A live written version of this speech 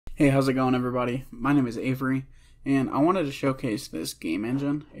Hey, how's it going, everybody? My name is Avery, and I wanted to showcase this game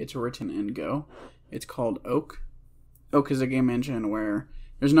engine. It's written in Go. It's called Oak. Oak is a game engine where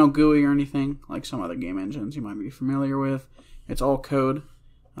there's no GUI or anything like some other game engines you might be familiar with. It's all code,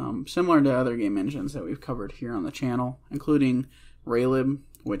 similar to other game engines that we've covered here on the channel, including Raylib,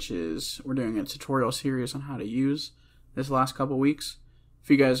 which is we're doing a tutorial series on how to use this last couple weeks. If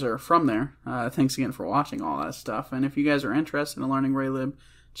you guys are from there, thanks again for watching all that stuff. And if you guys are interested in learning Raylib,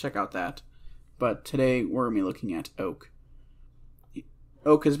 check out that. But today we're going to be looking at Oak.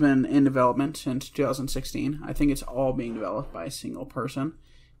 Oak has been in development since 2016. I think it's all being developed by a single person.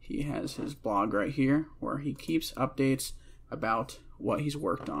 He has his blog right here where he keeps updates about what he's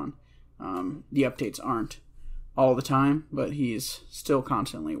worked on. The updates aren't all the time, but he's still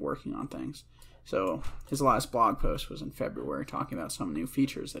constantly working on things. So his last blog post was in February talking about some new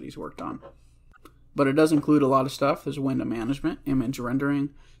features that he's worked on. But it does include a lot of stuff. There's window management, image rendering,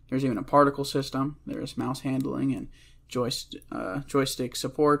 there's even a particle system, there's mouse handling and joystick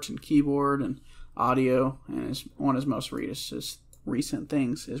support and keyboard and audio. And one of his most recent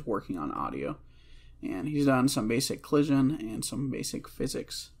things is working on audio. And he's done some basic collision and some basic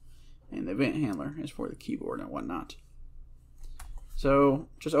physics. And the event handler is for the keyboard and whatnot. So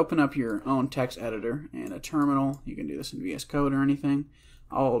just open up your own text editor and a terminal. You can do this in VS Code or anything.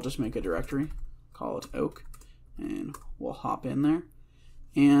 I'll just make a directory, call it Oak, and we'll hop in there.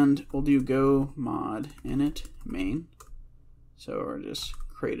 And we'll do go mod init main. So we just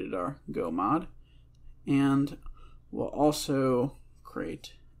created our go mod. And we'll also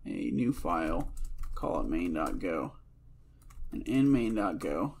create a new file, call it main.go. And in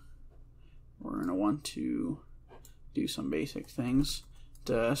main.go, we're going to want to do some basic things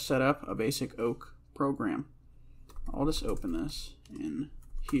to set up a basic Oak program. I'll just open this in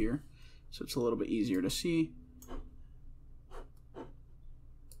here so it's a little bit easier to see.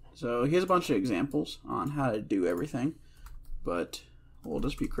 So here's a bunch of examples on how to do everything, but we'll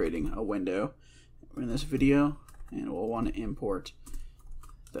just be creating a window in this video, and we'll want to import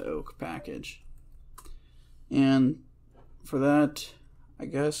the Oak package. And for that, I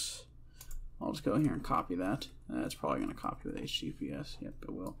guess I'll just go here and copy that. That's probably going to copy with HTTPS. Yep,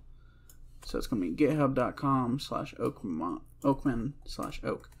 it will. So it's going to be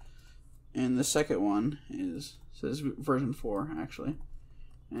github.com/oakman/oak. And the second one says version 4 actually.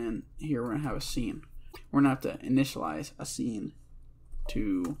 And here we're going to have a scene. We're going to have to initialize a scene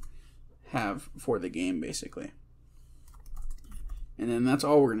to have for the game basically. And then that's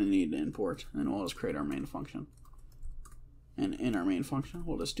all we're going to need to import. And we'll just create our main function. And in our main function,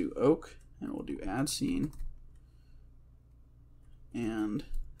 we'll just do Oak. And we'll do add scene, and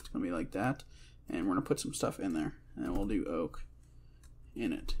it's going to be like that, and we're going to put some stuff in there, and then we'll do Oak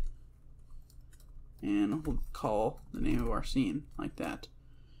init, and we'll call the name of our scene like that.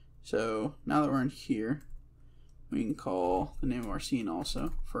 So now that we're in here, we can call the name of our scene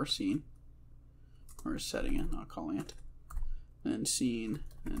also, first scene. We're setting it, not calling it, and scene,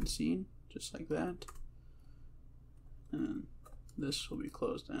 just like that, and this will be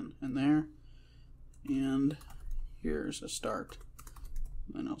closed in and there. And here's a start.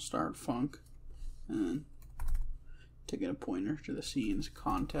 Then I'll start func and take a pointer to the scene's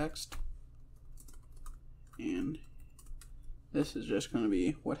context. And this is just going to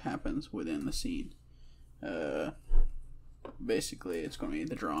be what happens within the scene. Basically, it's going to be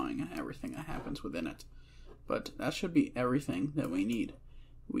the drawing and everything that happens within it. But that should be everything that we need.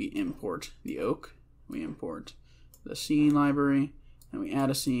 We import the Oak, we import the scene library, and we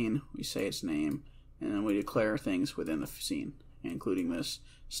add a scene, we say its name, and then we declare things within the scene, including this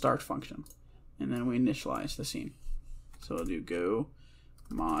start function. And then we initialize the scene. So we'll do go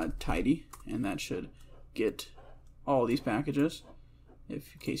mod tidy, and that should get all these packages in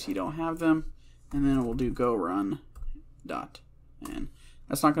case you don't have them. And then we'll do go run dot. And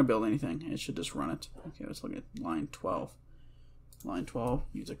that's not going to build anything. It should just run it. Okay, let's look at line 12. Line 12,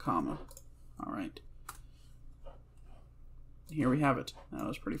 use a comma. All right. Here we have it. That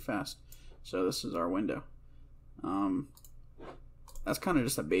was pretty fast. So this is our window. That's kind of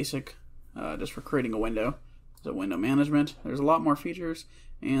just a basic, just for creating a window. So window management. There's a lot more features,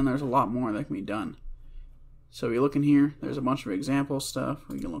 and there's a lot more that can be done. So we look in here. There's a bunch of example stuff.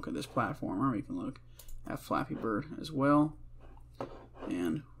 We can look at this platformer. We can look at Flappy Bird as well.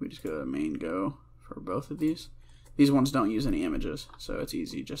 And we just go to main go for both of these. These ones don't use any images, so it's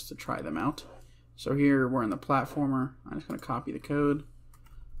easy just to try them out. So here we're in the platformer. I'm just going to copy the code,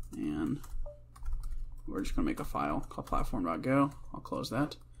 and we're just going to make a file called platform.go. I'll close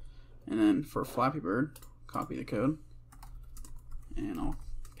that. And then for Flappy Bird, copy the code, and I'll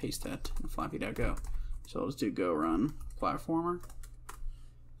paste that in flappy.go. So let's do go run platformer,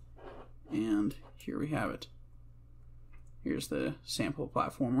 And here we have it. Here's the sample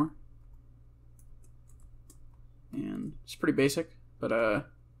platformer. And it's pretty basic, but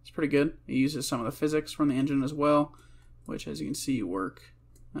it's pretty good. It uses some of the physics from the engine as well, which, as you can see, work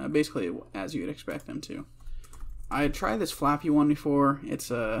basically as you would expect them to. I had tried this Flappy one before.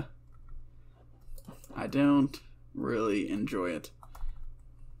 It's I don't really enjoy it.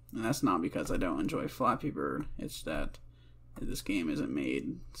 And that's not because I don't enjoy Flappy Bird. It's that this game isn't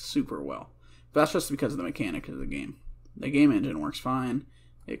made super well. But that's just because of the mechanic of the game. The game engine works fine.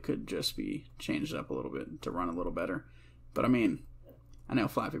 It could just be changed up a little bit to run a little better. But I mean, I know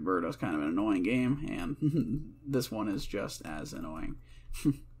Flappy Bird was kind of an annoying game, and this one is just as annoying.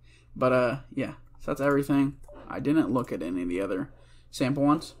 But yeah, so that's everything. I didn't look at any of the other sample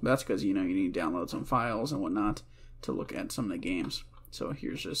ones, but that's because, you know, you need to download some files and whatnot to look at some of the games. So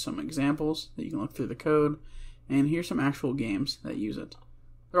here's just some examples that you can look through the code, and here's some actual games that use it.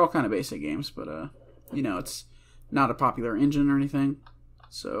 They're all kind of basic games, but you know, it's not a popular engine or anything.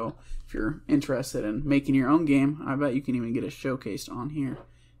 So if you're interested in making your own game, I bet you can even get it showcased on here.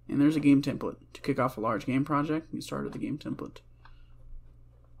 And there's a game template. To kick off a large game project, you start with the game template.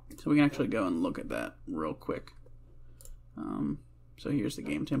 So we can actually go and look at that real quick. So here's the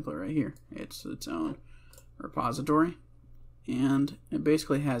game template right here. It's its own repository, and it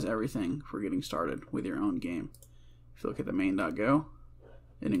basically has everything for getting started with your own game. If you look at the main.go,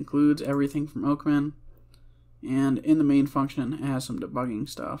 it includes everything from Oakman, and in the main function it has some debugging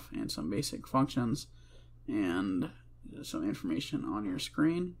stuff and some basic functions and some information on your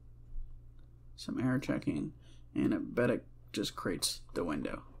screen, some error checking, and I bet it just creates the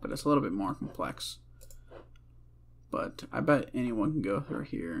window, but it's a little bit more complex. But I bet anyone can go through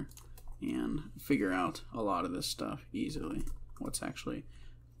here and figure out a lot of this stuff easily. Let's actually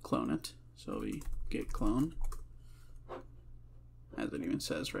clone it. So we git clone, as it even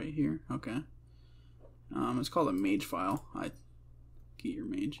says right here. Okay. It's called a mage file. Get your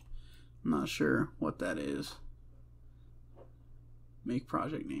mage. I'm not sure what that is. Make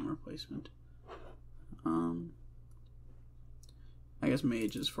project name replacement. I guess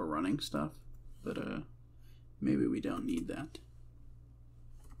mage is for running stuff, but maybe we don't need that.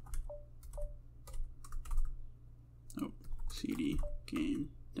 Oh, cd game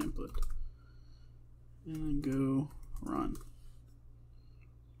template, and go run.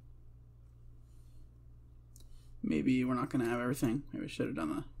 Maybe we're not going to have everything. Maybe I should have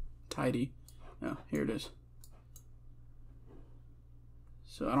done the tidy. Oh, here it is.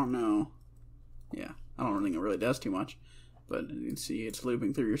 So I don't know. Yeah, I don't think it really does too much. But you can see it's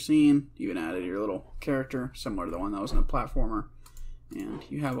looping through your scene. You even added your little character, similar to the one that was in a platformer. And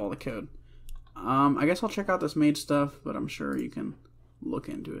you have all the code. I guess I'll check out this mage stuff, but I'm sure you can look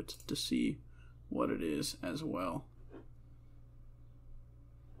into it to see what it is as well.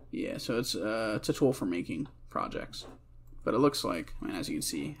 Yeah, so it's a tool for making projects. But it looks like, I mean, as you can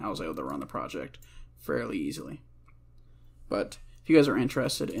see, I was able to run the project fairly easily. But if you guys are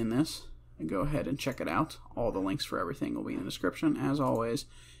interested in this, go ahead and check it out. All the links for everything will be in the description, as always.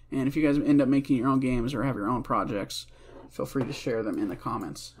 And if you guys end up making your own games or have your own projects, feel free to share them in the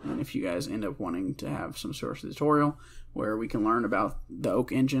comments. And if you guys end up wanting to have some sort of tutorial where we can learn about the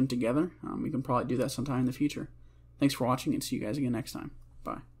Oak engine together, we can probably do that sometime in the future. Thanks for watching, and see you guys again next time.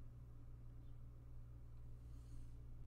 Bye.